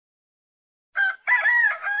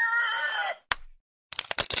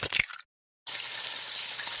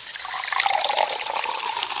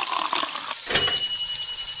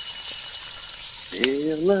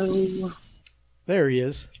Hello. There he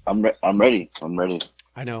is. I'm ready.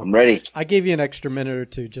 I know. I'm ready. I gave you an extra minute or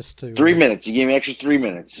two just to... 3 minutes. You gave me extra 3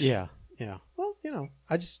 minutes. Yeah. Well,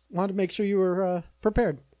 I just wanted to make sure you were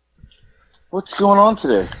prepared. What's going on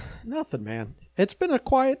today? Nothing, man. It's been a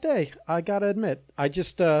quiet day, I gotta admit. I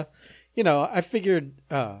just, I figured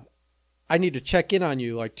I need to check in on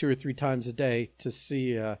you like 2 or 3 times a day to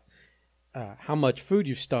see how much food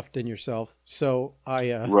you've stuffed in yourself. So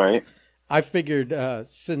Right. I figured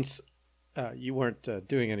since you weren't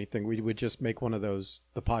doing anything, we would just make one of those,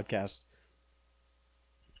 the podcast.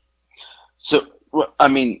 So, well, I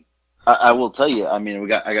mean, I will tell you. I mean,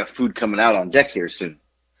 I got food coming out on deck here soon.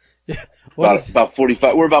 Yeah. About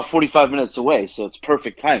 45. We're about 45 minutes away, so it's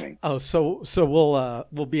perfect timing. Oh, so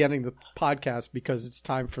we'll be ending the podcast because it's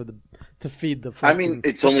time for to feed the. I mean,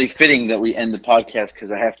 it's only fitting that we end the podcast because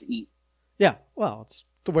I have to eat. Yeah, well, it's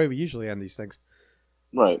the way we usually end these things.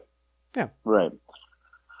 Right. Yeah. Right.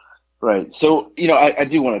 So, I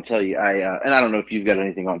do want to tell you, and I don't know if you've got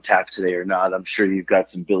anything on tap today or not. I'm sure you've got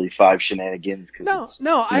some Billy Five shenanigans.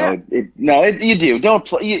 You do. Don't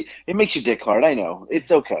play. It makes your dick hard. I know.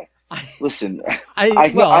 It's okay. Listen,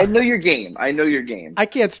 I know your game. I know your game. I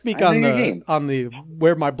can't speak on the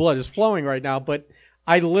where my blood is flowing right now, but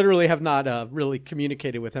I literally have not really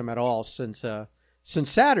communicated with him at all since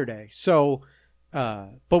Saturday. So,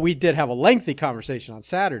 but we did have a lengthy conversation on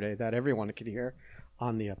Saturday that everyone could hear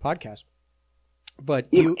on the podcast. But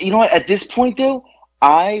you know what? At this point, though,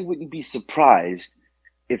 I wouldn't be surprised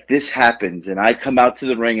if this happens and I come out to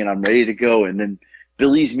the ring and I'm ready to go, and then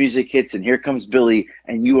Billy's music hits and here comes Billy,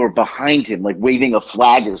 and you are behind him, like waving a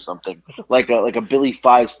flag or something, like a Billy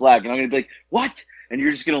Fives flag, and I'm gonna be like, "What?" And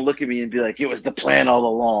you're just gonna look at me and be like, "It was the plan all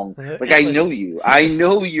along." Like I know you. I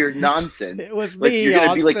know your nonsense. It was like me. You're gonna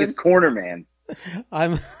Austin. be like his corner man.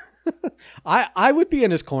 I would be in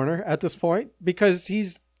his corner at this point because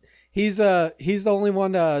he's the only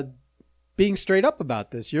one being straight up about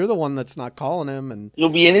this. You're the one that's not calling him, and you'll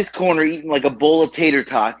be in his corner eating like a bowl of tater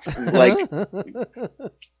tots. Like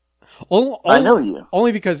I know you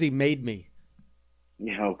only because he made me.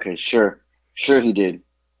 Yeah. Okay. Sure he did.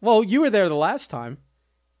 Well, you were there the last time.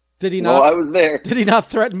 Did he not? Well, I was there. Did he not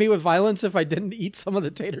threaten me with violence if I didn't eat some of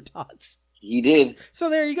the tater tots? He did. So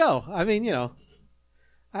there you go. I mean,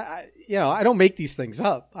 I don't make these things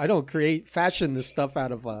up. I don't fashion this stuff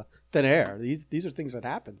out of thin air. These are things that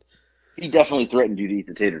happened. He definitely threatened you to eat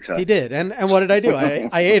the tater tots. He did, and what did I do?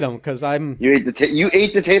 I ate them because You ate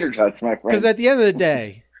the tater tots, my friend. Because at the end of the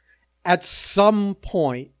day, at some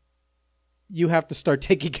point, you have to start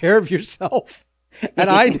taking care of yourself. And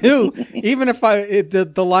I knew, even if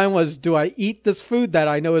the line was, do I eat this food that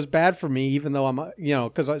I know is bad for me, even though I'm,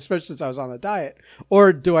 because especially since I was on a diet,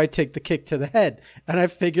 or do I take the kick to the head? And I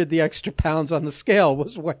figured the extra pounds on the scale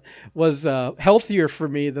was healthier for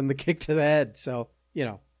me than the kick to the head. So,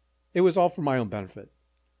 it was all for my own benefit.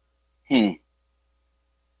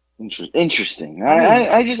 Interesting.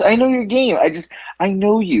 I know your game. I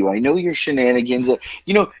know you. I know your shenanigans.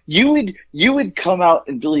 You would come out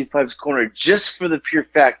in Billy Five's corner just for the pure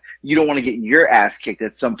fact you don't want to get your ass kicked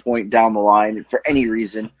at some point down the line for any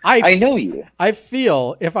reason. I know you. I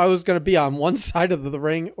feel if I was going to be on one side of the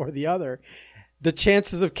ring or the other, the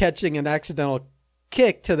chances of catching an accidental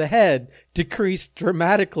kick to the head decrease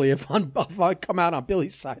dramatically if I come out on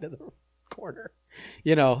Billy's side of the corner.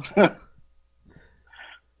 Yeah. No,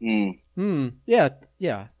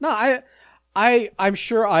 I'm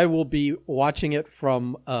sure I will be watching it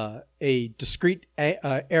from a discrete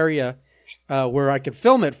area where I can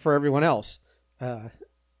film it for everyone else.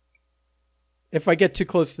 If I get too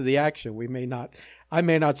close to the action, I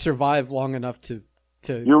may not survive long enough to.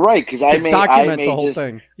 You're right, because I may document the whole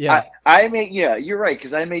thing. Yeah, you're right,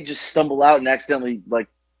 because I may just stumble out and accidentally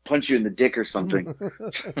punch you in the dick or something.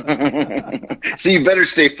 So you better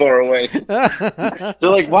stay far away. They're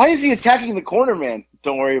like, why is he attacking the corner man?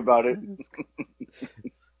 Don't worry about it.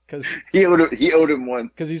 Because he owed him one.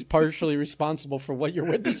 Because he's partially responsible for what you're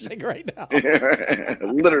witnessing right now.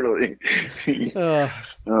 Literally.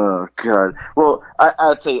 Oh God. Well,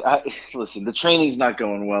 I'll tell you. Listen, the training's not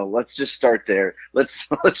going well. Let's just start there. Let's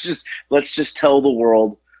just tell the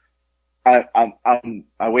world. I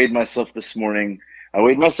weighed myself this morning. I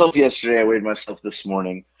weighed myself yesterday. I weighed myself this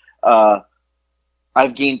morning.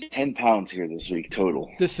 I've gained 10 pounds here this week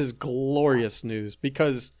total. This is glorious news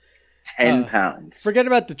because 10 pounds. Forget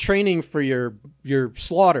about the training for your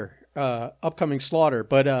slaughter, upcoming slaughter,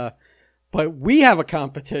 but we have a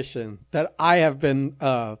competition that I have been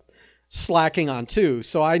slacking on too.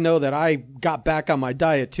 So I know that I got back on my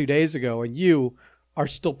diet 2 days ago, and you are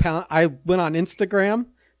still I went on Instagram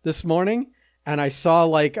this morning, and I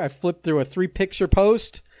saw I flipped through a 3-picture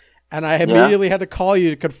post, and I immediately had to call you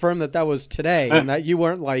to confirm that was today and that you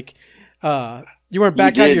weren't you weren't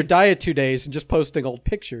back on your diet 2 days and just posting old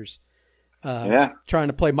pictures, trying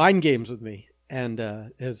to play mind games with me, and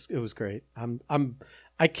it was great.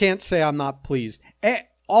 I can't say I'm not pleased.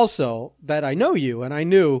 Also, that I know you, and I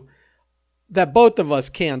knew that both of us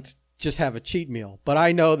can't just have a cheat meal, but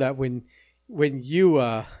I know that when you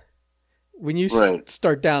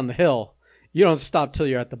start down the hill, you don't stop till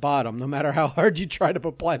you're at the bottom, no matter how hard you try to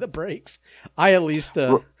apply the brakes. I at least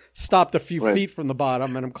stopped a few feet from the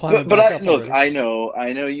bottom, and I'm climbing back up. Look, I know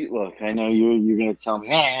you. Look, I know you're going to tell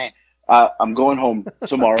me, I'm going home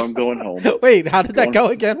tomorrow. I'm going home. Wait, how did that go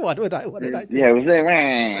again? What did I do? Yeah, it was like,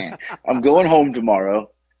 I'm going home tomorrow,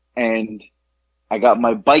 and I got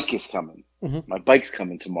my bike is coming. Mm-hmm. My bike's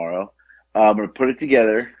coming tomorrow. I'm going to put it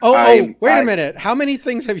together. Wait a minute. How many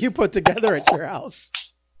things have you put together at your house?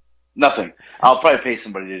 Nothing. I'll probably pay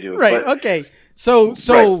somebody to do it. Right. Okay. So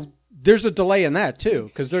there's a delay in that too,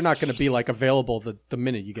 because they're not going to be available the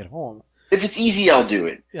minute you get home. If it's easy, I'll do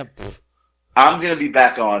it. Yep. I'm going to be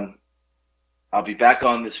back on. I'll be back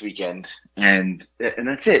on this weekend, and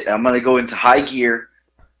that's it. I'm going to go into high gear,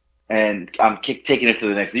 and I'm taking it to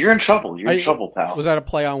the next. You're in trouble. You're in trouble, pal. Was that a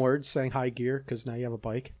play on words, saying high gear, because now you have a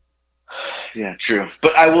bike? Yeah, true.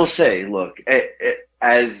 But I will say, look,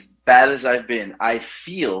 as bad as I've been, I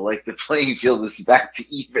feel like the playing field is back to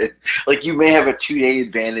even. Like, you may have a 2-day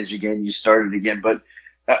advantage again. You started again, but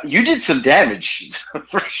you did some damage.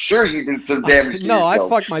 For sure you did some damage to yourself. I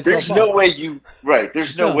fucked myself There's up. No way you... Right,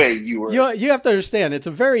 there's no way you were... You have to understand, it's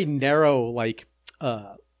a very narrow,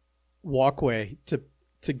 walkway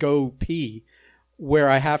to go pee, where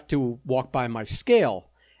I have to walk by my scale.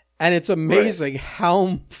 And it's amazing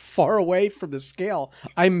how far away from the scale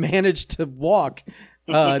I managed to walk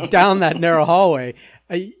down that narrow hallway.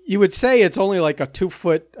 You would say it's only like a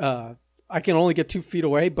 2-foot... I can only get 2 feet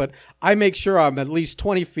away, but I make sure I'm at least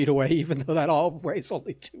 20 feet away, even though that hallway is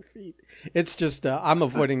only 2 feet. It's just I'm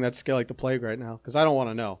avoiding that scale like the plague right now because I don't want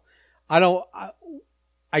to know.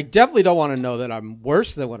 I definitely don't want to know that I'm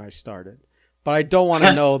worse than when I started, but I don't want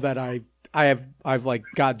to know that I've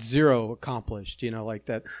got zero accomplished.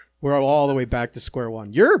 That we're all the way back to square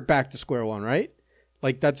one. You're back to square one, right?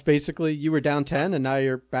 That's basically you were down 10 and now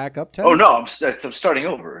you're back up 10. Oh no, I'm starting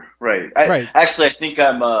over. Right. Right. Actually, I think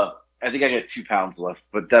I got 2 pounds left,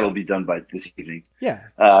 but that'll be done by this evening. Yeah.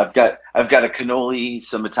 I've got a cannoli,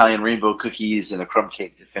 some Italian rainbow cookies, and a crumb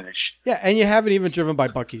cake to finish. Yeah, and you haven't even driven by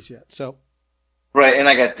Buc-ee's yet, so. Right, and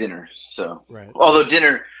I got dinner. So. Right. Although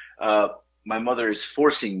dinner, my mother is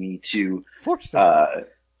forcing me to.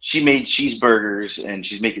 She made cheeseburgers and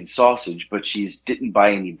she's making sausage, but she didn't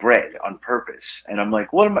buy any bread on purpose. And I'm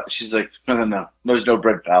like, what am I? She's like, no, there's no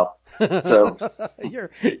bread, pal. So you're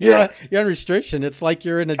on restriction. It's like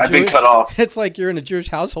you're in I've been cut off. It's like you're in a Jewish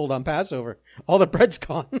household on Passover. All the bread's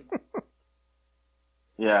gone.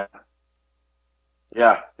 Yeah.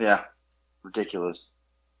 Ridiculous.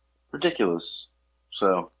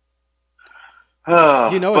 So,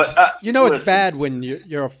 it's bad when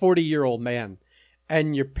you're a 40-year-old man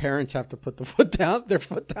and your parents have to put their foot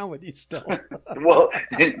down with you still. Well,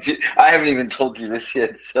 I haven't even told you this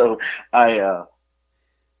yet. So I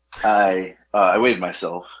weighed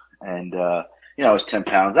myself, and I was 10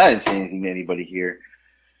 pounds. I didn't say anything to anybody here.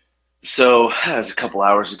 So that was a couple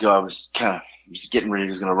hours ago. I was kind of just getting ready. I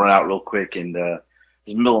was going to run out real quick, and I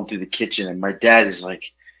was milling through the kitchen, and my dad is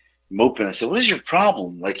moping. I said, "What is your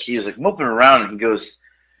problem?" He was moping around, and he goes,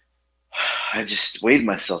 "I just weighed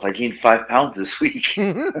myself. I gained 5 pounds this week."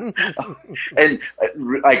 And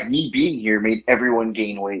me being here made everyone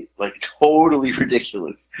gain weight. Totally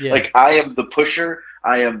ridiculous. Yeah. I am the pusher.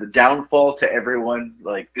 I am the downfall to everyone.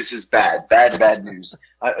 This is bad news.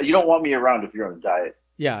 You don't want me around if you're on a diet.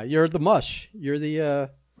 Yeah, you're the mush. You're the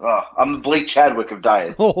I'm the Blake Chadwick of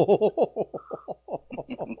diets.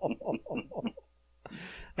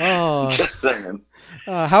 Just saying.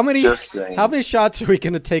 How many shots are we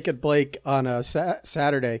going to take at Blake on a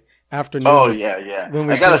Saturday afternoon? Oh, yeah.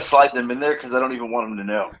 I got to slide them in there because I don't even want them to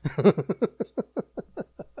know.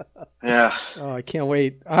 Yeah. Oh, I can't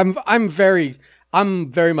wait. I'm very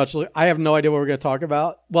much. I have no idea what we're going to talk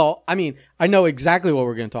about. Well, I mean, I know exactly what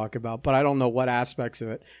we're going to talk about, but I don't know what aspects of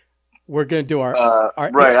it. We're going to do our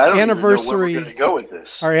anniversary. I don't even know where we're going to go with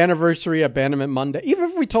this. Our anniversary Abandonment Monday. Even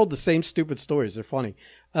if we told the same stupid stories, they're funny.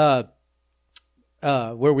 Where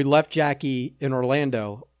we left Jackie in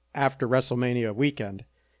Orlando after WrestleMania weekend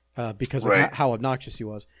because of how obnoxious he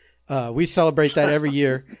was. We celebrate that every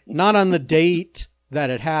year, not on the date that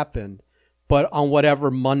it happened, but on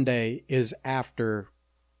whatever Monday is after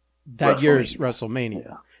that year's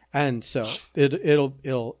WrestleMania. And so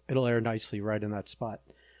it'll air nicely right in that spot.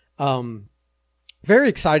 Very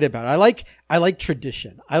excited about it. I like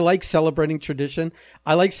tradition. I like celebrating tradition.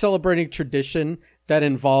 I like celebrating tradition that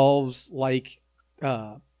involves like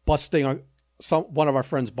busting one of our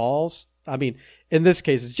friends' balls. I mean, in this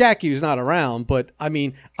case, it's Jackie who's not around, but I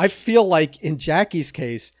mean, I feel like in Jackie's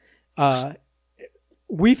case,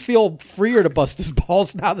 we feel freer to bust his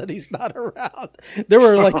balls now that he's not around. There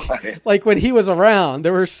were like when he was around,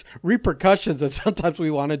 there were repercussions that sometimes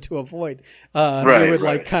we wanted to avoid. We would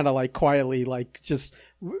like kind of like quietly like just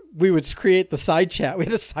we would create the side chat. We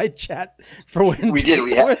had a side chat for when we did.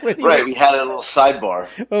 We had we had a little sidebar.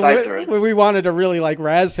 When we wanted to really like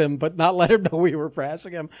razz him, but not let him know we were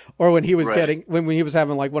razzing him, or when he was when he was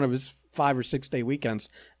having like one of his 5 or 6 day weekends.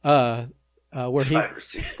 Where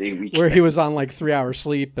he was on like 3 hours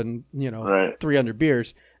sleep and 300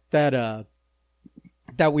 beers that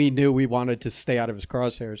we knew we wanted to stay out of his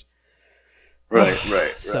crosshairs. Right.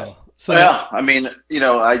 So yeah, I mean,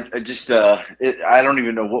 I just I don't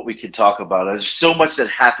even know what we could talk about. There's so much that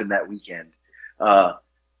happened that weekend. Well,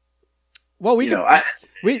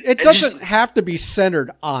 it doesn't have to be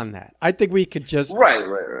centered on that. I think we could just right.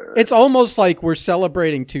 It's almost like we're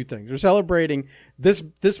celebrating two things. We're celebrating this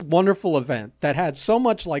wonderful event that had so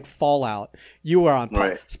much like fallout. You were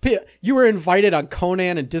on, you were invited on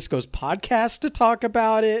Conan and Disco's podcast to talk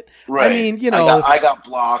about it. Right. I mean, I got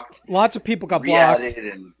blocked. Lots of people got blocked.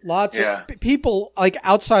 And lots of people like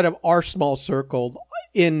outside of our small circle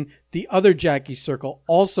in the other Jackie circle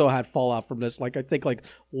also had fallout from this. Like I think like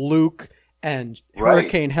Luke and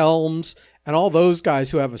Hurricane Helms and all those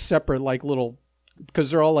guys who have a separate like little,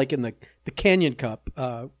 because they're all like in the Canyon Cup.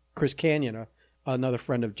 Chris Canyon, another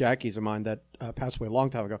friend of Jackie's of mine that passed away a long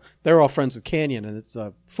time ago. They're all friends with Canyon, and it's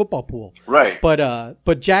a football pool. Right.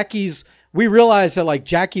 But Jackie's, we realized that like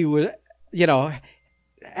Jackie would,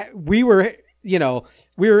 we were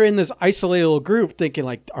in this isolated little group thinking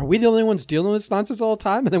like, are we the only ones dealing with this nonsense all the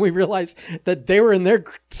time? And then we realized that they were in their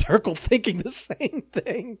circle thinking the same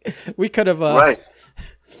thing. We could have,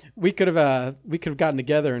 we could have gotten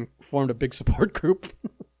together and formed a big support group.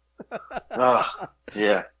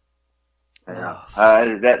 Yeah.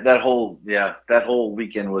 That whole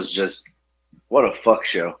weekend was just what a fuck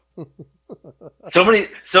show. So many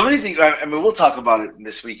things. I mean, we'll talk about it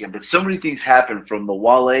this weekend, but so many things happened from the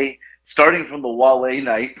Wale, starting from the Wale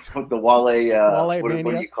night, with the Wale, what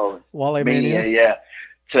do you call it? Wale Mania. Yeah.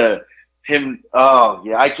 To him. Oh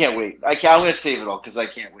yeah, I can't wait. I'm going to save it all because I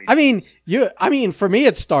can't wait. I mean, for me,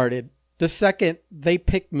 it started the second they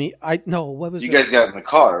picked me. You guys got in the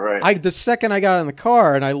car, right? The second I got in the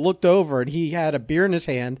car and I looked over and he had a beer in his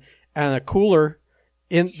hand and a cooler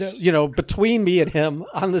between me and him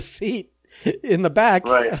on the seat in the back.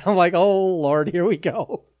 Right. And I'm like, oh Lord, here we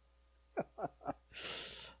go.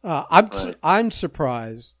 I'm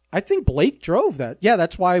surprised. I think Blake drove that. Yeah,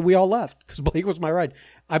 that's why we all left, because Blake was my ride.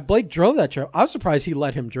 Blake drove that show. I was surprised he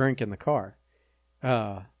let him drink in the car.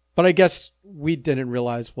 But I guess we didn't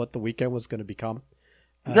realize what the weekend was going to become.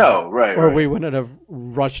 Or we wouldn't have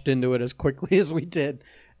rushed into it as quickly as we did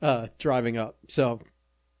driving up. So,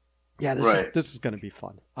 yeah, this is going to be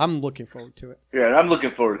fun. I'm looking forward to it. Yeah, I'm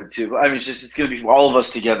looking forward to it too. I mean, it's going to be all of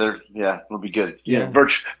us together. Yeah, it'll be good. Yeah,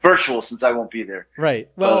 virtual since I won't be there. Right.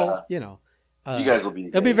 Well, you guys will be.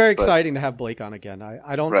 It'll be very exciting to have Blake on again.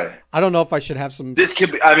 I don't know if I should have some. This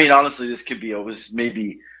could be. I mean, honestly, this could be always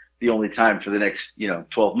maybe the only time for the next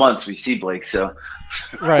 12 months we see Blake. So.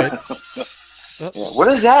 Right. What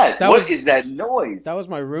is that? What is that noise? That was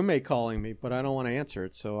my roommate calling me, but I don't want to answer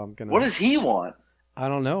it, so I'm gonna. What does he want? I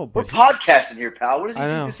don't know. We're podcasting here, pal. What does he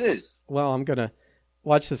think this is? Well, I'm gonna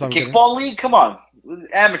watch this. Kickball league? Come on,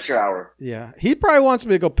 amateur hour. Yeah, he probably wants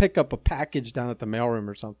me to go pick up a package down at the mailroom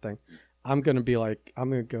or something. I'm gonna be like, I'm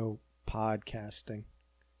gonna go podcasting.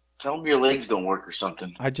 Tell him your legs don't work or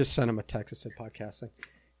something. I just sent him a text that said podcasting.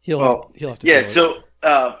 He'll have to. Yeah.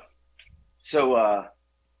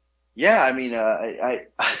 Yeah. I mean,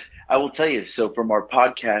 I will tell you. So from our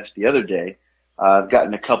podcast the other day, I've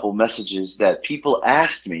gotten a couple messages that people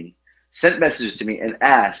sent messages to me and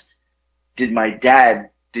asked, "Did my dad?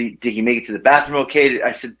 Did he make it to the bathroom okay?"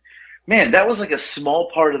 I said, "Man, that was like a small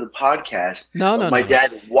part of the podcast." No. My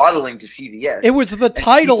dad waddling to CVS. It was the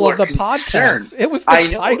title of the podcast. It was the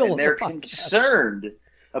title of the podcast. They're concerned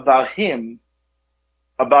about him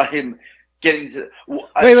getting to.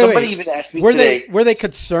 Somebody even asked me today. Were they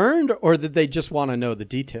concerned, or did they just want to know the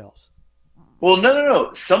details? Well,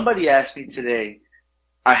 no. Somebody asked me today.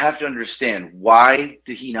 I have to understand, why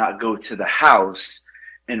did he not go to the house,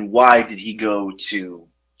 and why did he go to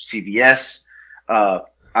CVS?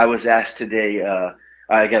 I was asked today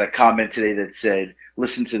I got a comment today that said,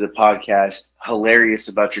 "Listen to the podcast. Hilarious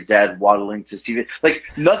about your dad waddling to see it." Like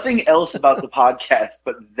nothing else about the podcast,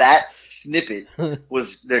 but that snippet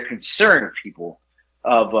was their concern of people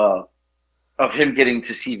of him getting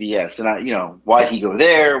to CVS, and why did he go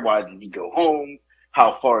there? Why did he go home?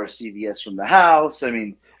 How far is CVS from the house? I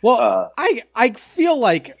mean, well, I feel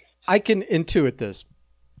like I can intuit this,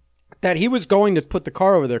 that he was going to put the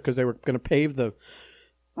car over there because they were going to pave the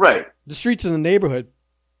streets in the neighborhood.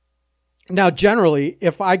 Now, generally,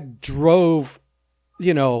 if I drove,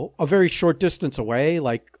 a very short distance away,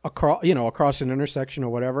 like across an intersection or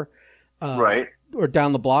whatever, or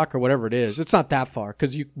down the block or whatever it is, it's not that far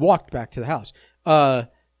because you walked back to the house.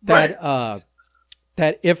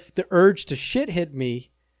 That if the urge to shit hit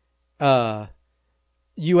me,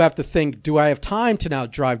 you have to think, do I have time to now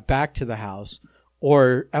drive back to the house,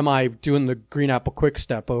 or am I doing the Green Apple Quick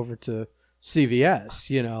Step over to CVS?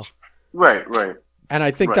 Right. And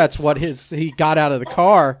I think that's what he got out of the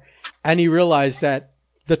car, and he realized that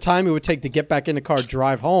the time it would take to get back in the car,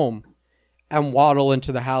 drive home, and waddle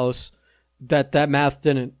into the house, that math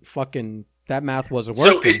wasn't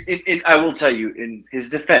working. So I will tell you, in his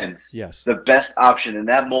defense, yes, the best option in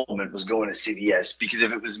that moment was going to CVS, because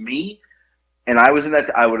if it was me and I was in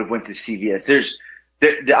that, I would have went to CVS.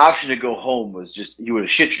 The option to go home was just, you would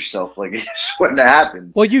have shit yourself. Like, it just wouldn't have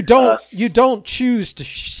happened. Well, you don't choose to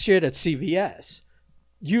shit at CVS.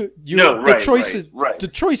 The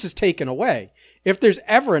choice is taken away. If there's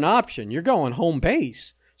ever an option, you're going home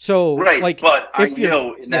base. So, but I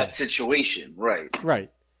know in that situation, right.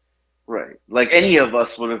 Like any of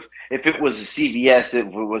us would have, if it was a CVS,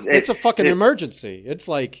 it's a fucking emergency. It's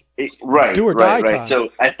like do or die time. So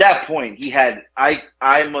at that point, he had,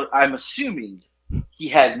 I'm assuming he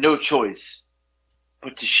had no choice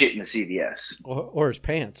but to shit in the CVS or his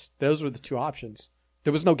pants. Those were the two options.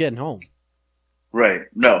 There was no getting home. Right.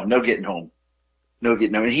 No getting home.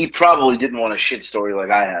 And he probably didn't want a shit story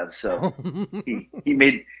like I have, so he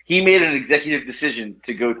made an executive decision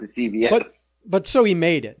to go to CVS. But so he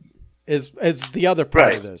made it. Is the other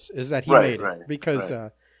part of this, is that he made it. Because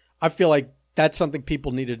I feel like that's something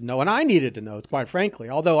people needed to know, and I needed to know, quite frankly.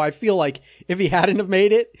 Although I feel like if he hadn't have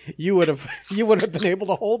made it, you would have been able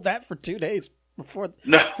to hold that for 2 days for the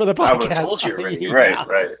podcast. I would have told you already.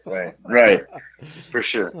 Right. For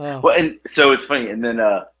sure. Well, and so it's funny, and then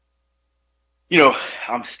I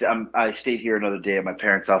stayed here another day at my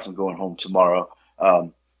parents' house. I'm going home tomorrow.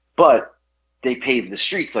 But they paved the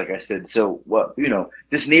streets, like I said. So,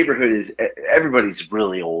 this neighborhood is, everybody's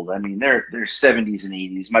really old. I mean, they're 70s and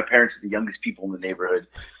 80s. My parents are the youngest people in the neighborhood,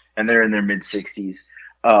 and they're in their mid 60s.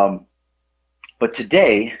 But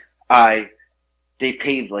today, they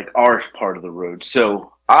paved like our part of the road.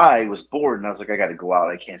 So I was bored, and I was like, I got to go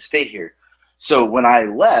out. I can't stay here. So when I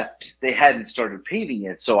left, they hadn't started paving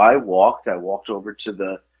it. So I walked over to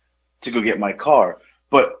go get my car.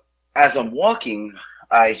 But as I'm walking,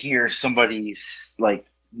 I hear somebody like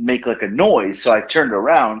make like a noise. So I turned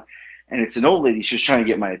around, and it's an old lady. She was trying to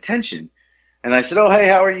get my attention. And I said, "Oh, hey,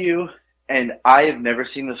 how are you?" And I have never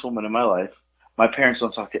seen this woman in my life. My parents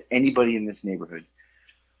don't talk to anybody in this neighborhood.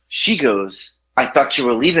 She goes, "I thought you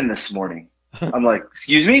were leaving this morning." I'm like,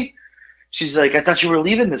 "Excuse me?" She's like, "I thought you were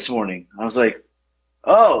leaving this morning." I was like,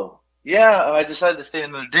 "Oh, yeah, I decided to stay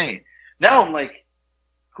another day." Now I'm like,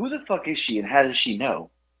 who the fuck is she, and how does she know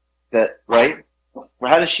that, right?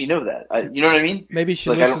 How does she know that? You know what I mean? Maybe she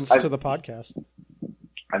listens to the podcast.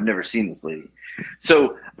 I've never seen this lady.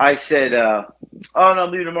 So I said, "Oh, no,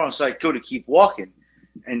 I'm leaving tomorrow." So I go to keep walking,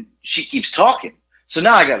 and she keeps talking. So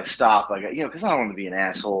now I got to stop. Because I don't want to be an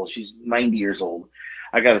asshole. She's 90 years old.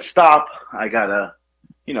 I got to stop. I got to,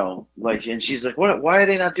 and she's like, "What? Why are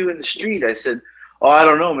they not doing the street?" I said, "Oh, I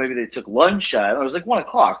don't know. Maybe they took lunch." It was like 1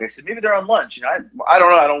 o'clock. I said, "Maybe they're on lunch." I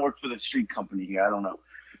don't know. I don't work for the street company here. I don't know.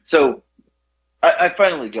 So I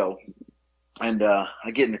finally go, and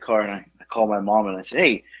I get in the car, and I call my mom, and I say,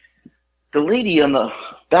 "Hey, the lady on the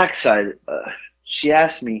backside, she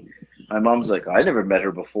asked me." My mom's like, "I never met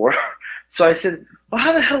her before." So I said, "Well,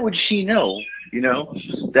 how the hell would she know?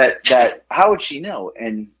 That how would she know?"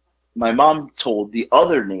 And my mom told the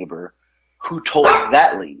other neighbor, who told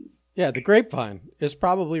that lady. Yeah, the grapevine is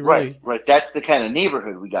probably really right. That's the kind of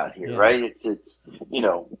neighborhood we got here, right? It's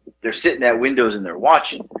they're sitting at windows and they're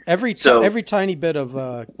watching. Every tiny bit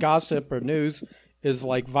of gossip or news is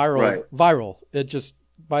like viral. It just,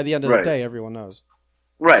 by the end of the day, everyone knows.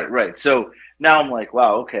 Right. So now I'm like,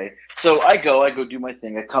 wow, okay. So I go do my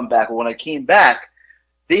thing. I come back. Well, when I came back,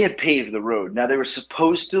 they had paved the road. Now they were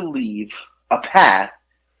supposed to leave a path,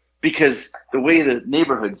 because the way the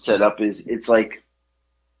neighborhood's set up is, it's like,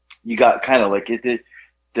 you got kind of like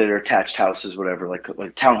that are attached houses, whatever, like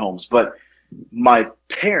townhomes. But my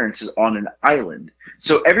parents is on an island,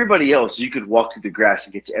 so everybody else you could walk through the grass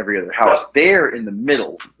and get to every other house. They're in the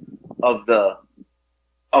middle of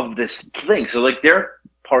this thing, so like their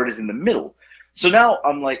part is in the middle. So now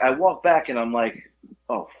I'm like, I walk back and I'm like,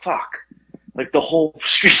 oh fuck, like the whole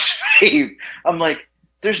street's paved. I'm like,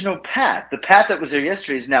 there's no path. The path that was there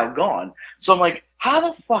yesterday is now gone. So I'm like, how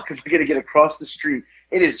the fuck am I gonna get across the street?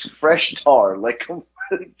 It is fresh tar, like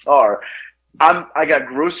complete tar. I got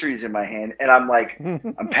groceries in my hand and I'm like,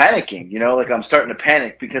 I'm panicking, like I'm starting to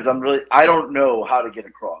panic because I don't know how to get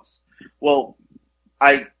across. Well,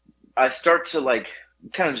 I start to like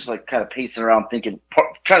kind of pacing around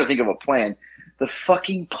trying to think of a plan. The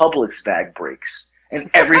fucking Publix bag breaks and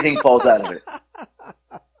everything falls out of it.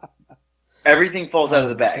 Everything falls out of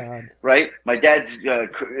the bag, God. Right? My dad's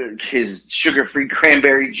his sugar-free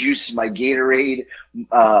cranberry juice, my Gatorade,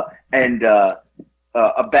 and a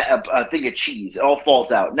thing of cheese. It all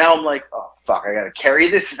falls out. Now I'm like, oh fuck, I gotta carry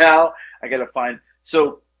this now. I gotta find.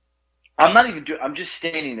 So I'm not even I'm just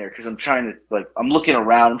standing there because I'm trying to I'm looking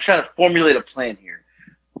around. I'm trying to formulate a plan here.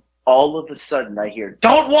 All of a sudden I hear,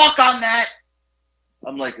 "Don't walk on that."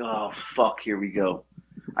 I'm like, oh fuck, here we go.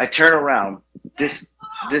 I turn around.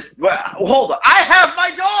 Hold on. I have my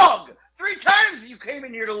dog! 3 times you came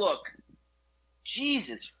in here to look.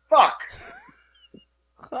 Jesus fuck.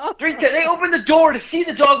 3 times. They opened the door to see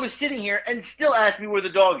the dog was sitting here and still asked me where the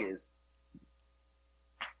dog is.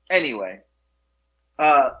 Anyway.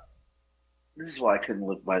 This is why I couldn't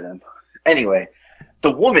look by them. Anyway. The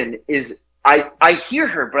woman is... I hear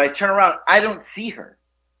her, but I turn around. I don't see her.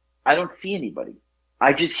 I don't see anybody.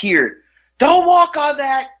 I just hear, "Don't walk on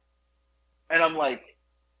that." And I'm like,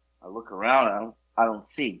 I look around, I don't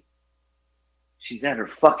see. She's at her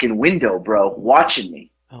fucking window, bro, watching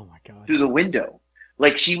me. Oh my God. Through the window.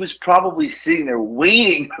 Like she was probably sitting there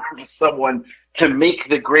waiting for someone to make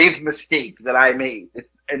the grave mistake that I made.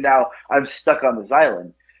 And now I'm stuck on this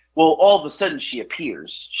island. Well, all of a sudden she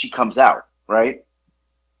appears. She comes out, right?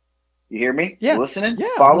 You hear me? Yeah. You listening? Yeah.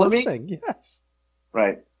 Follow me? Yes.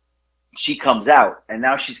 Right. She comes out, and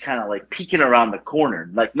now she's kind of like peeking around the corner,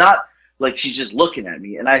 like not like she's just looking at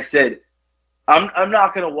me. And I said, I'm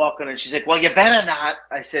not going to walk on it. She's like, "Well, you better not."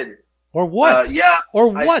 I said, "Or what?" Yeah. Or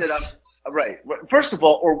what? I said, right. First of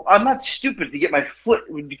all, I'm not stupid to get my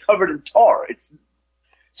foot would be covered in tar.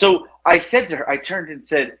 So I said to her, I turned and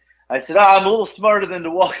said, I'm a little smarter than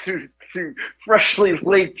to walk through freshly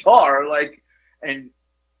laid tar. And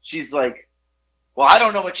she's like, "Well, I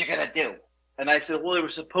don't know what you're going to do." And I said, "Well, they were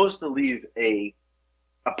supposed to leave a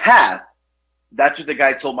path. That's what the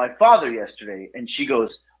guy told my father yesterday." And she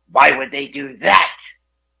goes, "Why would they do that?"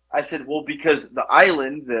 I said, "Well, because the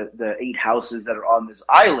island, the 8 houses that are on this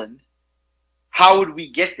island, how would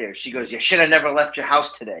we get there?" She goes, "You should have never left your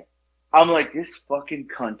house today." I'm like, this fucking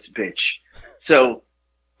cunt bitch. So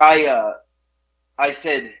I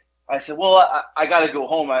said, "Well, I got to go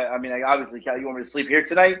home. I mean, obviously, you want me to sleep here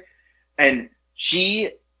tonight?" And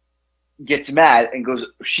she gets mad and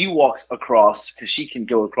she walks across because she can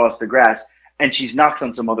go across the grass, and she knocks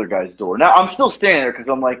on some other guy's door. Now I'm still standing there because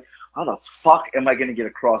I'm like, how the fuck am I going to get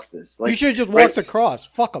across this? You should have just walked across.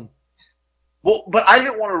 Fuck them. Well, but I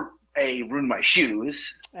didn't want to A, ruin my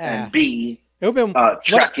shoes, and B,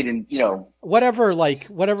 track it in, whatever,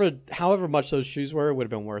 however much those shoes were, it would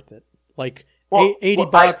have been worth it. $80,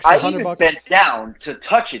 $100. I even bent down to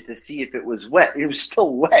touch it to see if it was wet. It was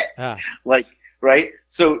still wet. Right?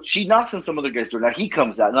 So she knocks on some other guy's door. Now he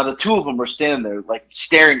comes out. Now the 2 of them are standing there,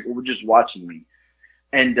 staring, just watching me.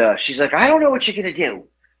 And she's like, "I don't know what you're going to do."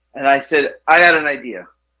 And I said, "I got an idea."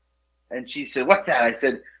 And she said, "What's that?" I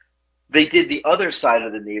said, "They did the other side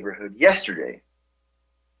of the neighborhood yesterday.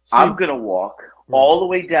 So, I'm going to walk all the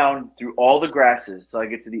way down through all the grasses till I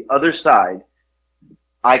get to the other side.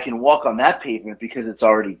 I can walk on that pavement because it's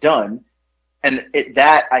already done. And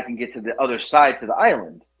I can get to the other side to the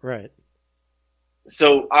island." Right.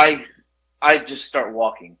 So I just start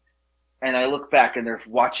walking, and I look back, and they're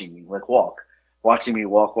watching me watching me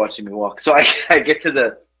walk. So I get to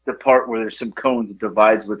the part where there's some cones that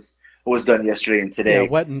divides what was done yesterday and today. Yeah,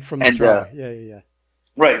 wetting from the dry. Yeah.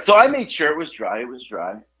 Right. So I made sure it was dry.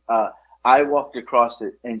 I walked across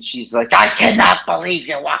it, and she's like, "I cannot believe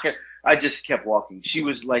you're walking." I just kept walking. She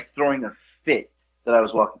was throwing a fit that I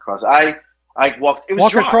was walking across. I walked. It was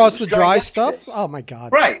walk dry. across It was the dry yesterday. stuff. Oh my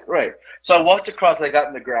God. Right. So I walked across. I got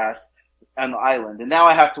in the grass on the island, and now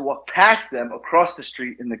I have to walk past them across the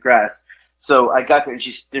street in the grass. So I got there,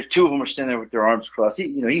 and there 2 of them were standing there with their arms crossed.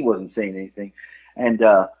 He wasn't saying anything, and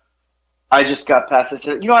I just got past. I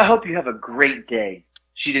said, "I hope you have a great day."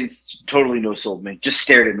 She didn't totally no-sold me. Just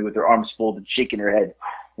stared at me with her arms folded, shaking her head.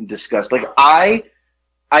 in disgust. Like I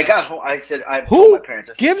got home. I said, I told Who my parents.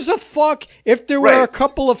 I said, gives a fuck if there were a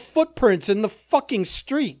couple of footprints in the fucking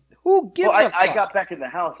street? Who gives a fuck? I got back in the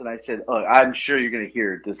house and I said, "Oh, I'm sure you're going to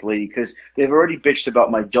hear this lady because they've already bitched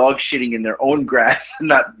about my dog shitting in their own grass and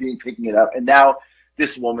not picking it up, and now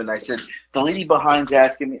this woman." I said, "The lady behind's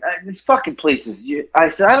asking me this fucking place is." I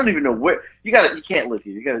said, "I don't even know where you can't live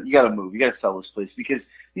here. You got to move. You got to sell this place because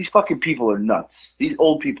these fucking people are nuts. These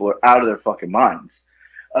old people are out of their fucking minds."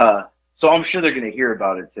 So I'm sure they're going to hear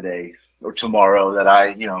about it today or tomorrow that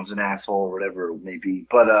I was an asshole or whatever it may be.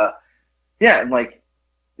 But yeah, I'm like.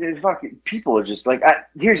 Fucking people are just like.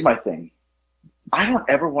 Here's my thing. I don't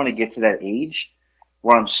ever want to get to that age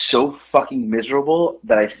where I'm so fucking miserable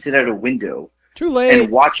that I sit at a window Too late.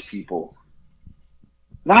 and watch people.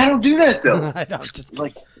 No, I don't do that though. I don't, just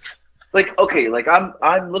like okay, like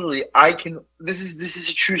I'm literally I can. This is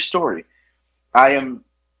a true story. I am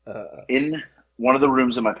in one of the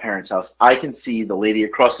rooms in my parents' house. I can see the lady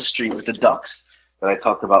across the street with the ducks that I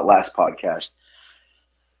talked about last podcast.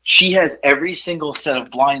 She has every single set of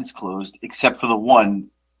blinds closed except for the one.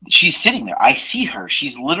 She's sitting there. I see her.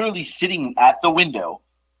 She's literally sitting at the window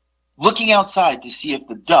looking outside to see if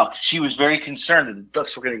the ducks, she was very concerned that the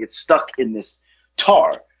ducks were going to get stuck in this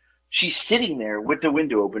tar. She's sitting there with the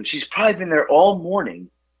window open. She's probably been there all morning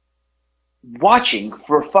watching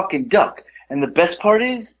for a fucking duck. And the best part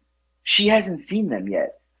is she hasn't seen them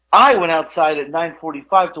yet. I went outside at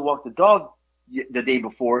 9:45 to walk the dog the day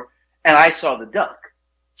before, and I saw the duck.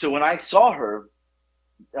 So when I saw her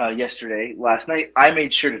last night, I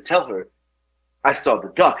made sure to tell her I saw the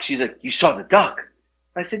duck. She's like, "You saw the duck?"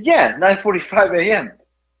 I said, "Yeah, 9:45 a.m."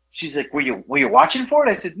 She's like, were you watching for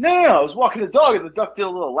it?" I said, No, I was walking the dog, and the duck did a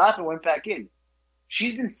little laugh and went back in.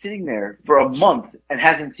 She's been sitting there for a month and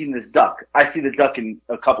hasn't seen this duck. I see the duck in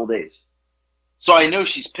a couple days. So I know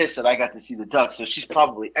she's pissed that I got to see the duck, so she's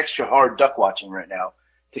probably extra hard duck watching right now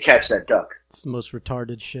to catch that duck. It's the most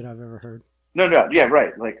retarded shit I've ever heard. No, yeah,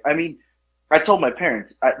 right. Like, I mean, I told my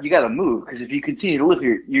parents, you got to move because if you continue to live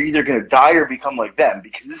here, you're either going to die or become like them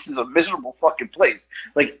because this is a miserable fucking place.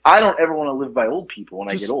 Like, I don't ever want to live by old people when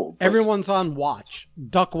I get old. Everyone's on watch.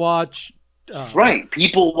 Duck watch. Right.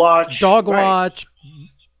 People watch. Dog watch.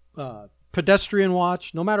 Pedestrian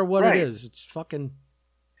watch. No matter what it is, it's fucking...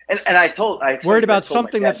 And I told worried about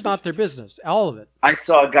something that's not their business. All of it. I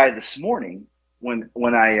saw a guy this morning when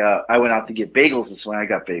I went out to get bagels this morning. I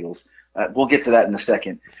got bagels. We'll get to that in a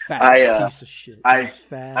second. Fat piece of shit. I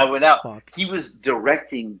went out. Fuck. He was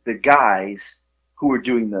directing the guys who were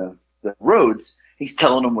doing the roads. He's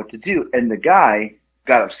telling them what to do, and the guy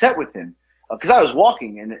got upset with him because I was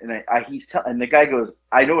walking, and the guy goes,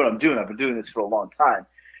 "I know what I'm doing. I've been doing this for a long time."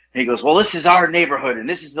 And he goes, "Well, this is our neighborhood, and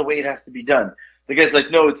this is the way it has to be done." The guy's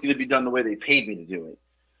like, "No, it's going to be done the way they paid me to do it."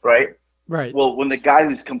 Right? Right. Well, when the guy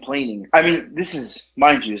who's complaining, I mean, this is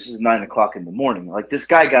 9 o'clock in the morning. Like, this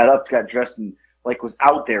guy got up, got dressed, and, like, was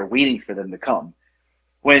out there waiting for them to come.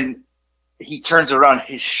 When he turns around,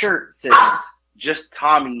 his shirt says, "Just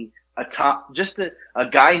Tommy, just a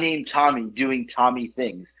guy named Tommy doing Tommy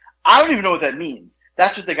things." I don't even know what that means.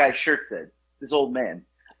 That's what the guy's shirt said, this old man.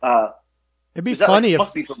 It'd be funny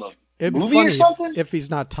must be from a movie or something? If he's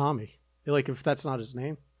not Tommy. Like, if that's not his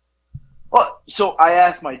name. Well, so I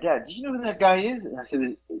asked my dad, "Do you know who that guy is?" And I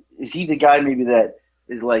said, "Is he the guy maybe that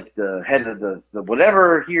is like the head of the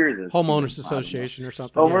whatever here?" The Homeowners Association or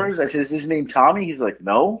something. Homeowners? Yeah. I said, "Is his name Tommy?" He's like,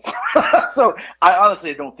 "No." So I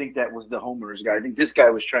honestly don't think that was the homeowners guy. I think this guy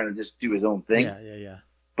was trying to just do his own thing. Yeah.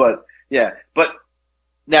 But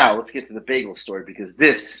now let's get to the bagel story because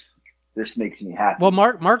this makes me happy. Well,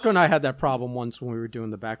 Marco and I had that problem once when we were doing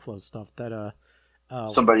the backflow stuff that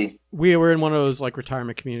we were in one of those like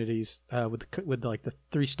retirement communities with like the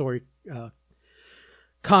 3-story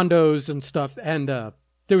condos and stuff, and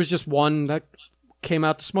there was just one that came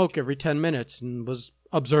out to smoke every 10 minutes and was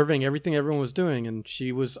observing everything everyone was doing, and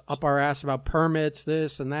she was up our ass about permits,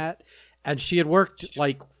 this and that, and she had worked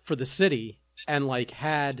like for the city and like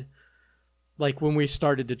had like when we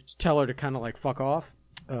started to tell her to kind of like fuck off,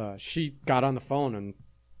 she got on the phone, and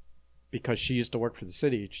because she used to work for the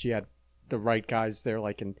city, she had the right guys there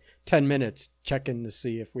like in 10 minutes checking to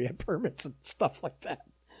see if we had permits and stuff like that.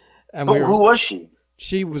 And who was she?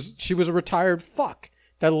 She was a retired fuck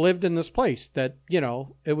that lived in this place that, you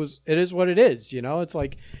know, it is what it is, you know? It's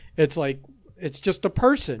it's just a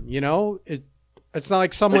person, you know? It's not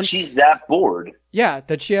like someone... But she's that bored. Yeah,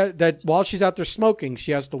 that while she's out there smoking,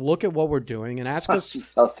 she has to look at what we're doing and ask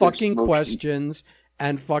us fucking questions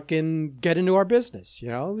and fucking get into our business, you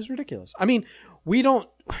know? It was ridiculous. I mean, we don't...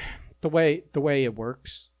 The way it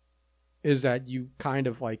works is that you kind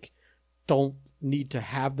of like don't need to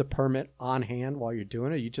have the permit on hand while you're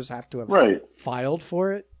doing it. You just have to have Right. filed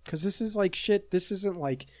for it. Because this is like shit. This isn't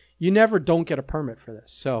like you never don't get a permit for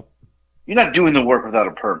this. So You're not doing the work without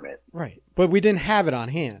a permit. right, but we didn't have it on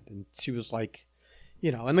hand, and she was like,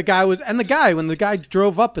 you know, and the guy when the guy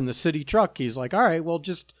drove up in the city truck, he's like, all right, well,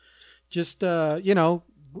 just you know,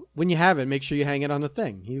 when you have it, make sure you hang it on the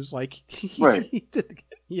thing. He was like, Right.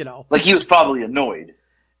 You know, Like he was probably annoyed.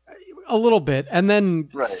 a little bit, and then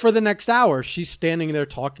Right. for the next hour, she's standing there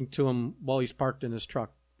talking to him while he's parked in his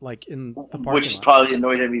truck, like in the parking Which lot. probably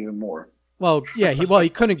annoyed him even more. Well, yeah, he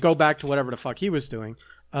couldn't go back to whatever the fuck he was doing.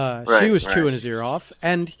 She Right, was right. chewing his ear off,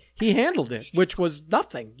 and he handled it, which was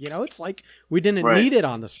nothing. You know, it's like we didn't Right. need it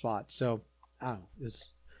on the spot. So, I don't know. It's,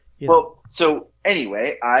 you know. Well, so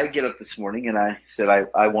anyway, I get up this morning and I said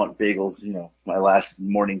I want bagels, you know, my last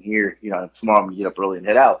morning here. You know, tomorrow I'm going to get up early and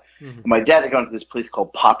head out. Mhm. And my dad had gone to this place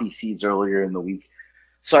called Poppy Seeds earlier in the week.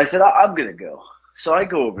 So I said, I'm going to go. So I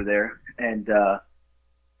go over there and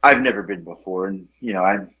I've never been before. And, you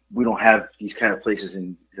know, we don't have these kind of places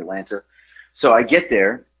in Atlanta. So I get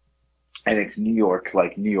there and it's New York,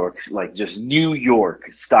 like just New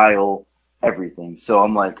York style everything. So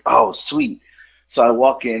I'm like, oh, sweet. So I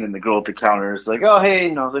walk in and the girl at the counter is like, oh, hey.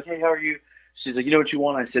 And I was like, hey, how are you? She's like, you know what you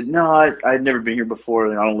want? I said, no, I've never been here before.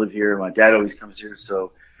 And I don't live here. My dad always comes here.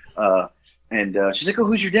 So, she's like, oh,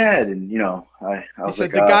 who's your dad? And, you know, I He was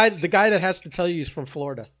said like, the guy that has to tell you he's from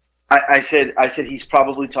Florida. I said he's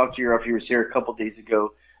probably talked to Europe. He was here a couple days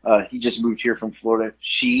ago. He just moved here from Florida.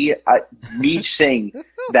 Me saying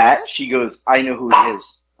that, she goes, I know who he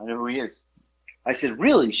is. I know who he is. I said,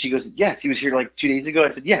 really? She goes, yes, he was here like 2 days ago. I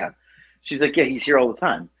said, yeah. She's like, yeah, he's here all the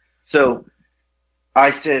time. So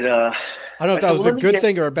I said, I don't know if that was a good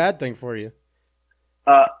thing or a bad thing for you.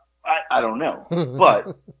 I don't know.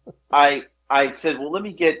 But I said, well,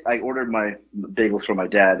 I ordered my bagels for my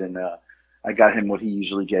dad, and I got him what he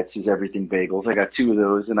usually gets, his everything bagels. I got 2 of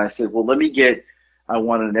those, and I said, well, I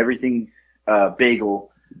want an everything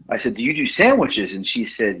bagel. I said, do you do sandwiches? And she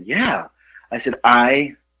said, yeah. I said,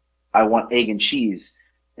 I want egg and cheese.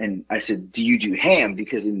 And I said, do you do ham?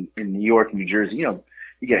 Because in New York, New Jersey, you know,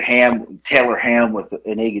 you get Taylor ham with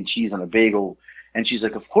an egg and cheese on a bagel. And she's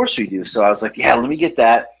like, of course we do. So I was like, yeah, let me get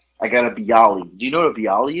that. I got a bialy. Do you know what a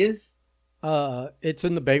bialy is? It's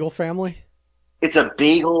in the bagel family. It's a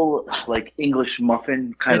bagel, like English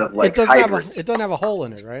muffin, kind of like it doesn't hybrid. it doesn't have a hole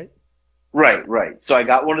in it, right? Right. So I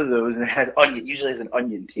got one of those, and it has onion. Usually has an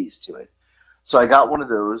onion taste to it. So I got one of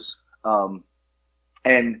those,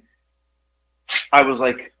 and I was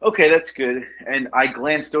like, okay, that's good. And I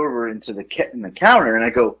glanced over into the counter,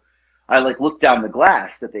 and I looked down the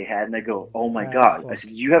glass that they had, and I go, oh my God. I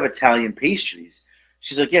said, you have Italian pastries?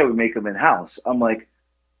 She's like, yeah, we make them in house. I'm like,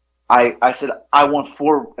 I said, I want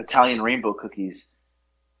 4 Italian rainbow cookies.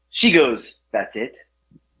 She goes, that's it?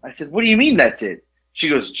 I said, what do you mean that's it? She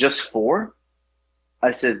goes, just 4?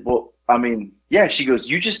 I said, well, I mean, yeah. She goes,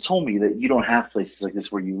 you just told me that you don't have places like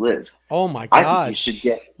this where you live. Oh my God. I think you should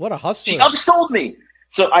get. What a hustler. She upsold me.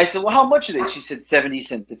 So I said, well, how much are they? She said 70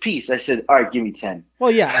 cents a piece. I said, all right, give me 10.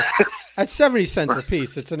 Well, yeah, at 70 cents a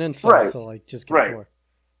piece, it's an insult Right. to like just get Right. 4.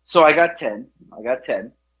 So I got 10.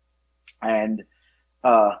 And,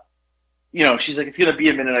 you know, she's like, it's going to be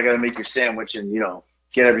a minute. I got to make your sandwich and, you know,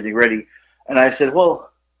 get everything ready. And I said, well,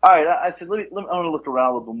 all right. I said, I want to look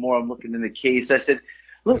around a little bit more. I'm looking in the case. I said,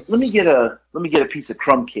 let me get a piece of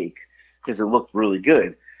crumb cake because it looked really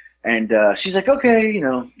good. And she's like, okay, you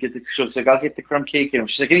know, she's like, I'll get the crumb cake. And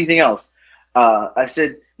she's like, anything else? I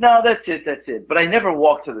said, no, that's it. But I never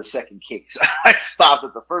walked to the second case. I stopped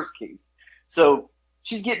at the first case. So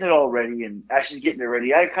she's getting it all ready, and as she's getting it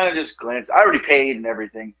ready, I kind of just glanced. I already paid and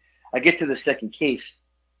everything. I get to the second case.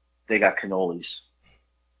 They got cannolis.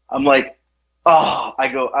 I'm like, oh,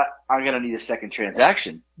 I'm going to need a second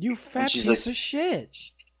transaction. You fat piece of shit.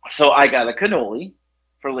 So I got a cannoli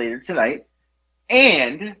for later tonight,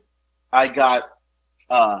 and I got,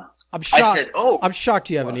 I'm shocked. I said, oh. I'm shocked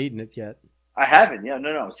you haven't eaten it yet. I haven't. Yeah,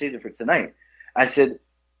 no. I saved it for tonight. I said,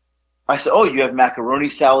 oh, you have macaroni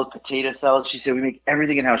salad, potato salad? She said, we make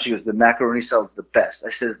everything in-house. She goes, the macaroni salad's the best. I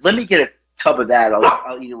said, let me get a tub of that.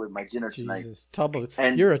 I'll eat it with my dinner tonight. Jesus,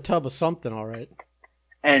 you're a tub of something, all right.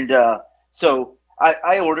 And so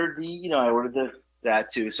I ordered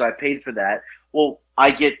that too. So I paid for that. Well,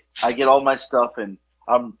 I get all my stuff, and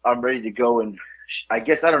I'm ready to go. And I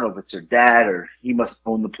guess, I don't know if it's her dad or he must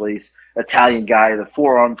own the place. Italian guy, the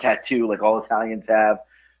forearm tattoo like all Italians have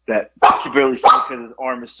that you can barely see because his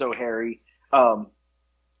arm is so hairy.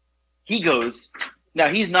 He goes, now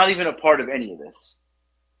he's not even a part of any of this.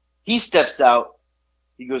 He steps out.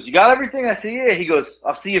 He goes, you got everything? I say, yeah. He goes,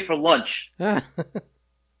 I'll see you for lunch.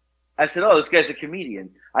 I I said, oh, this guy's a comedian.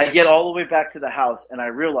 I get all the way back to the house, and I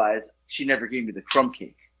realize she never gave me the crumb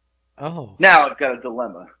cake. Oh. Now I've got a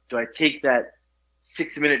dilemma. Do I take that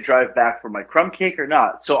 6-minute drive back for my crumb cake or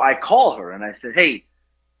not? So I call her, and I said, hey,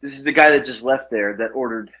 this is the guy that just left there that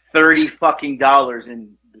ordered $30 fucking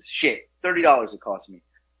in shit. $30 it cost me.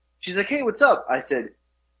 She's like, hey, what's up? I said,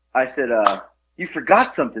 you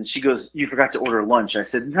forgot something. She goes, you forgot to order lunch. I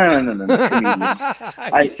said, no.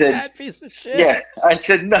 I said, that piece of shit. yeah. I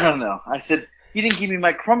said, no. I said, you didn't give me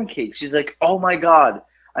my crumb cake. She's like, oh my God.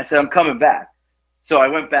 I said, I'm coming back. So I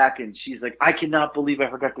went back and she's like, I cannot believe I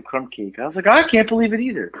forgot the crumb cake. I was like, I can't believe it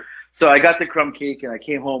either. So I got the crumb cake and I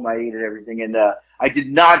came home, I ate it, everything. And I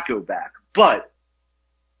did not go back. But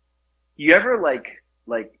you ever like,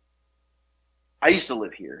 I used to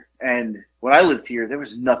live here, and when I lived here, there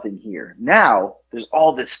was nothing here. Now, there's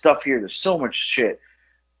all this stuff here. There's so much shit.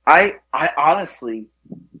 I honestly,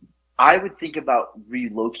 I would think about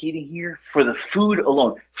relocating here for the food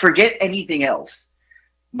alone. Forget anything else.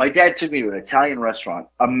 My dad took me to an Italian restaurant.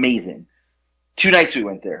 Amazing. 2 nights we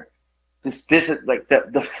went there. This is like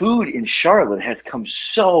the food in Charlotte has come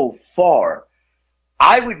so far.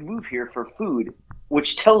 I would move here for food,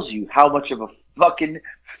 which tells you how much of a fucking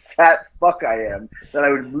fat fuck I am that I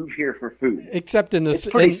would move here for food. Except in this,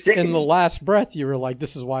 in the last breath, you were like,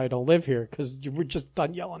 "This is why I don't live here," because you were just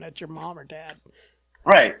done yelling at your mom or dad.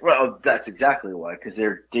 Right. Well, that's exactly why. Because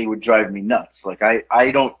they would drive me nuts. Like I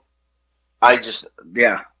don't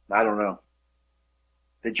know.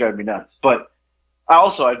 They drive me nuts. But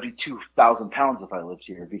I'd be 2,000 pounds if I lived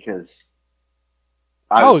here because.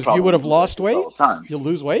 You would have lost weight? You'll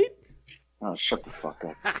lose weight? Oh, shut the fuck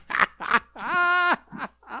up.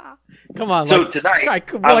 Come on. So tonight. I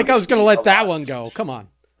was going to let that one go. Come on.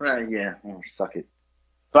 Right, yeah. Oh, suck it.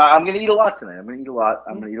 But I'm going to eat a lot tonight.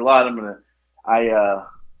 I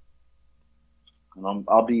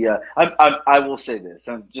will say this.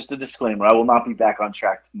 Just a disclaimer. I will not be back on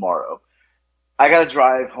track tomorrow. I got to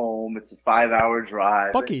drive home. It's a 5-hour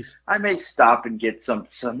drive. Buc-ee's. I may stop and get some.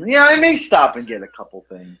 Yeah, I may stop and get a couple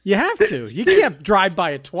things. You have to. You can't drive by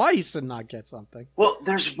it twice and not get something. Well,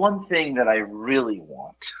 there's one thing that I really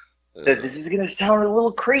want. That this is going to sound a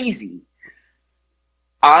little crazy.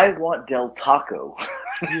 I want Del Taco.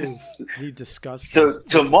 He disgusting. So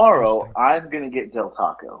tomorrow I'm going to get Del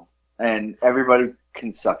Taco, and everybody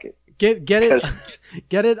can suck it. Get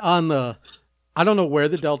it on the. I don't know where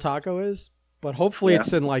the Del Taco is, but hopefully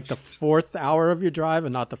it's in like the 4th hour of your drive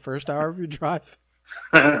and not the 1st hour of your drive.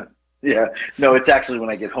 Yeah, no, it's actually when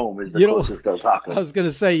I get home is the closest Del Taco. I was going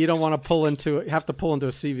to say you don't want to have to pull into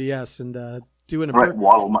a CVS and do an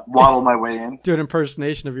waddle my way in. Do an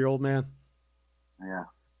impersonation of your old man. Yeah,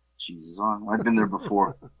 Jesus, I've been there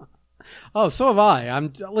before. Oh, so have I.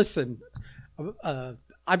 Listen.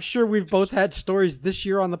 I'm sure we've both had stories this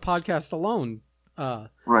year on the podcast alone.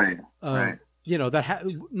 Right. You know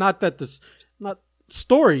not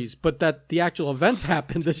stories, but that the actual events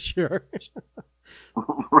happened this year.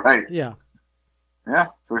 Right. Yeah. Yeah,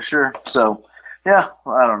 for sure. So, yeah,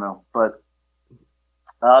 I don't know, but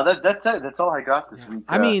that's it. That's all I got this week.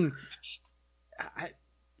 I mean,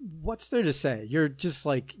 what's there to say? You're just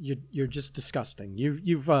like you're just disgusting.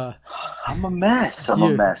 You've. I'm a mess.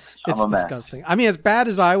 I'm disgusting. I mean, as bad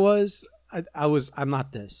as I was, I'm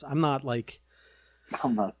not this. I'm not like.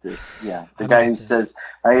 I'm not this. Yeah, the guy who says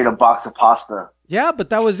I ate a box of pasta. Yeah, but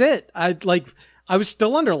that was it. I was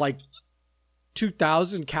still under like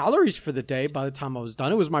 2,000 calories for the day by the time I was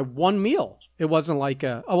done. It was my one meal. It wasn't like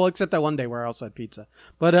except that one day where I also had pizza.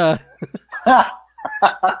 But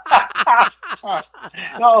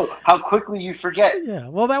Oh, how quickly you forget. Yeah.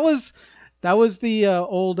 Well, that was the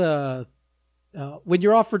old when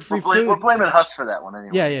you're offered free food. We're blaming Huss for that one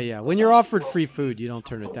anyway. Yeah. When you're offered free food, you don't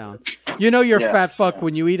turn it down. You know you're a fat fuck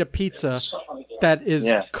when you eat a pizza that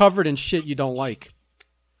is covered in shit you don't like.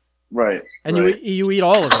 Right. And you eat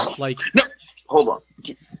all of it. Like no, hold on.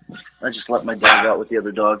 I just let my dog out with the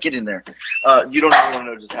other dog. Get in there. You don't even want to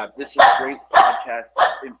know just happened. This is great podcast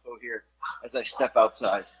info here as I step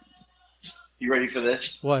outside. You ready for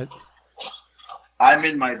this? What? I'm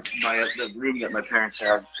in the room that my parents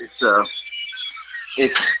have.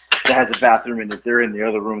 It has a bathroom in it. They're in the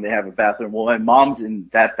other room. They have a bathroom. Well, my mom's in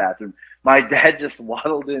that bathroom. My dad just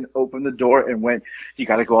waddled in, opened the door, and went, you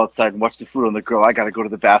got to go outside and watch the food on the grill. I got to go to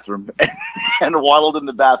the bathroom. And waddled in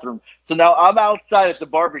the bathroom. So now I'm outside at the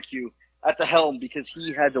barbecue at the helm because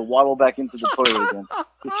he had to waddle back into the toilet again.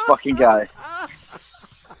 This fucking guy.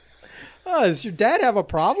 Does your dad have a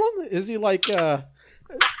problem? Is he like, does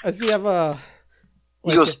he have a...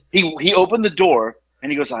 He goes, he opened the door.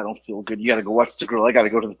 And he goes, I don't feel good. You got to go watch the grill. I got to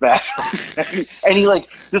go to the bathroom. And he like,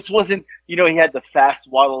 this wasn't, he had the fast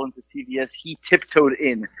waddle into CVS. He tiptoed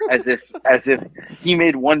in as if he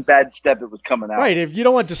made one bad step, it was coming out. Right. If you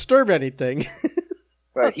don't want to disturb anything.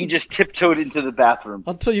 Right. He just tiptoed into the bathroom.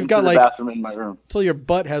 Until you've into got the like, bathroom in my room. Until your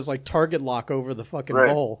butt has like target lock over the fucking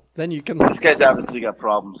bowl. Then you can. This guy's obviously got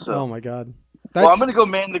problems. So. Oh my God. Well, I'm going to go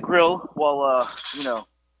man the grill while,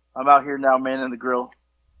 I'm out here now manning the grill.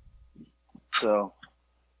 So.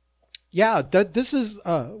 Yeah, this is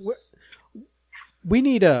we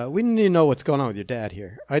need to know what's going on with your dad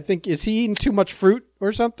here. I think, is he eating too much fruit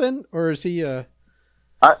or something, or is he I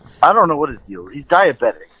don't know what his deal is. He's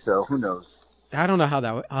diabetic, so who knows. I don't know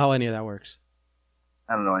how any of that works.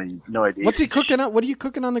 I don't know, no idea. What's he cooking on? What are you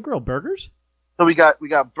cooking on the grill? Burgers? So we got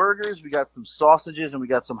burgers, we got some sausages, and we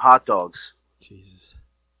got some hot dogs. Jesus.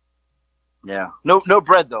 Yeah. No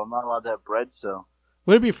bread though. I'm not allowed to have bread, so.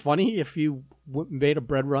 Would it be funny if you made a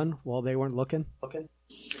bread run while they weren't looking? Okay.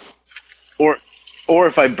 Or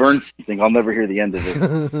if I burn something, I'll never hear the end of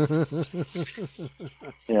it.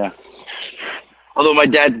 Yeah. Although my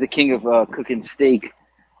dad's the king of cooking steak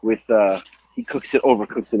with he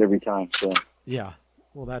overcooks it every time. So. Yeah.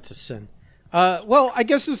 Well, that's a sin. Well, I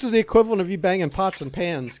guess this is the equivalent of you banging pots and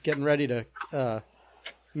pans, getting ready to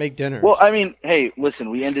make dinner. Well, I mean, hey, listen,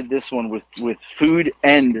 we ended this one with food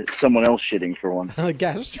and someone else shitting for once. I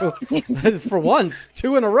guess so. For once,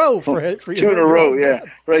 2 in a row for you. 2 in a row, yeah.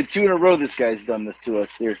 Right, 2 in a row this guy's done this to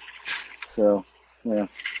us here. So, yeah.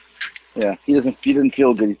 Yeah, he doesn't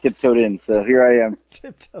feel good. He tiptoed in, so here I am.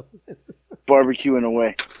 Tiptoed in. Barbecuing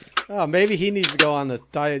away. Oh, maybe he needs to go on the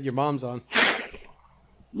diet your mom's on.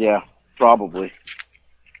 Yeah, probably.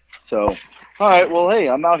 So, all right, well, hey,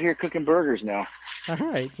 I'm out here cooking burgers now. All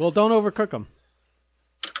right. Well, don't overcook them.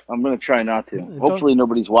 I'm going to try not to. Hopefully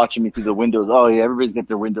nobody's watching me through the windows. Oh, yeah, everybody's got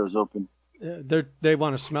their windows open. They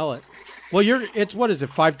want to smell it. Well, it's what is it,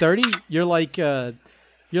 5:30? You're like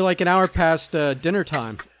an hour past dinner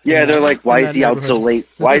time. Yeah, they're like, why is he out so late?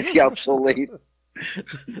 Why is he out so late?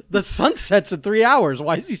 The sun sets in 3 hours.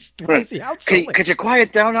 Why is he out so late? Could you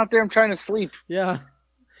quiet down out there? I'm trying to sleep. Yeah.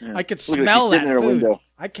 I could smell that food. Window.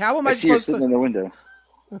 How am I see her supposed sitting in the window.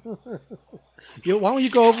 Why don't you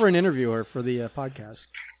go over and interview her for the podcast?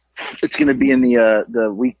 It's going to be in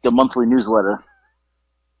the monthly newsletter,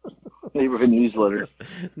 neighborhood newsletter,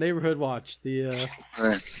 Neighborhood Watch.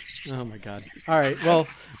 Right. Oh my God! All right.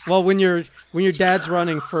 Well, when your dad's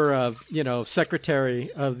running for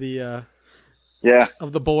secretary of the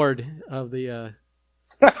of the board of the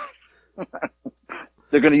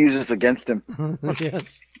they're going to use this against him.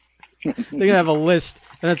 Yes. They're gonna have a list,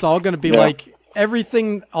 and it's all gonna be like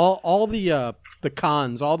everything, all the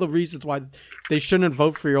cons, all the reasons why they shouldn't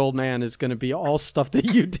vote for your old man is gonna be all stuff that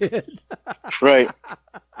you did. Right.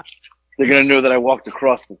 They're gonna know that I walked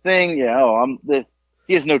across the thing. Yeah.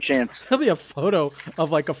 He has no chance. There'll be a photo of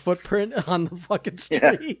like a footprint on the fucking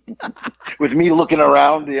street. Yeah. With me looking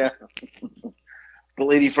around. Yeah. The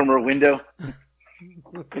lady from her window.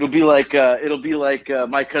 It'll be like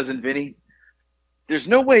my cousin Vinny. There's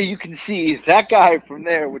no way you can see that guy from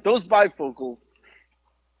there with those bifocals.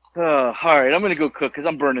 All right, I'm going to go cook because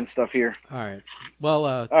I'm burning stuff here. All right. Well,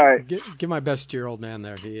 all right. Give my best to your old man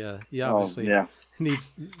there. He obviously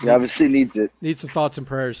needs obviously needs it. Needs some thoughts and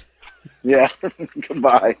prayers. Yeah.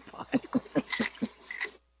 Goodbye. Bye.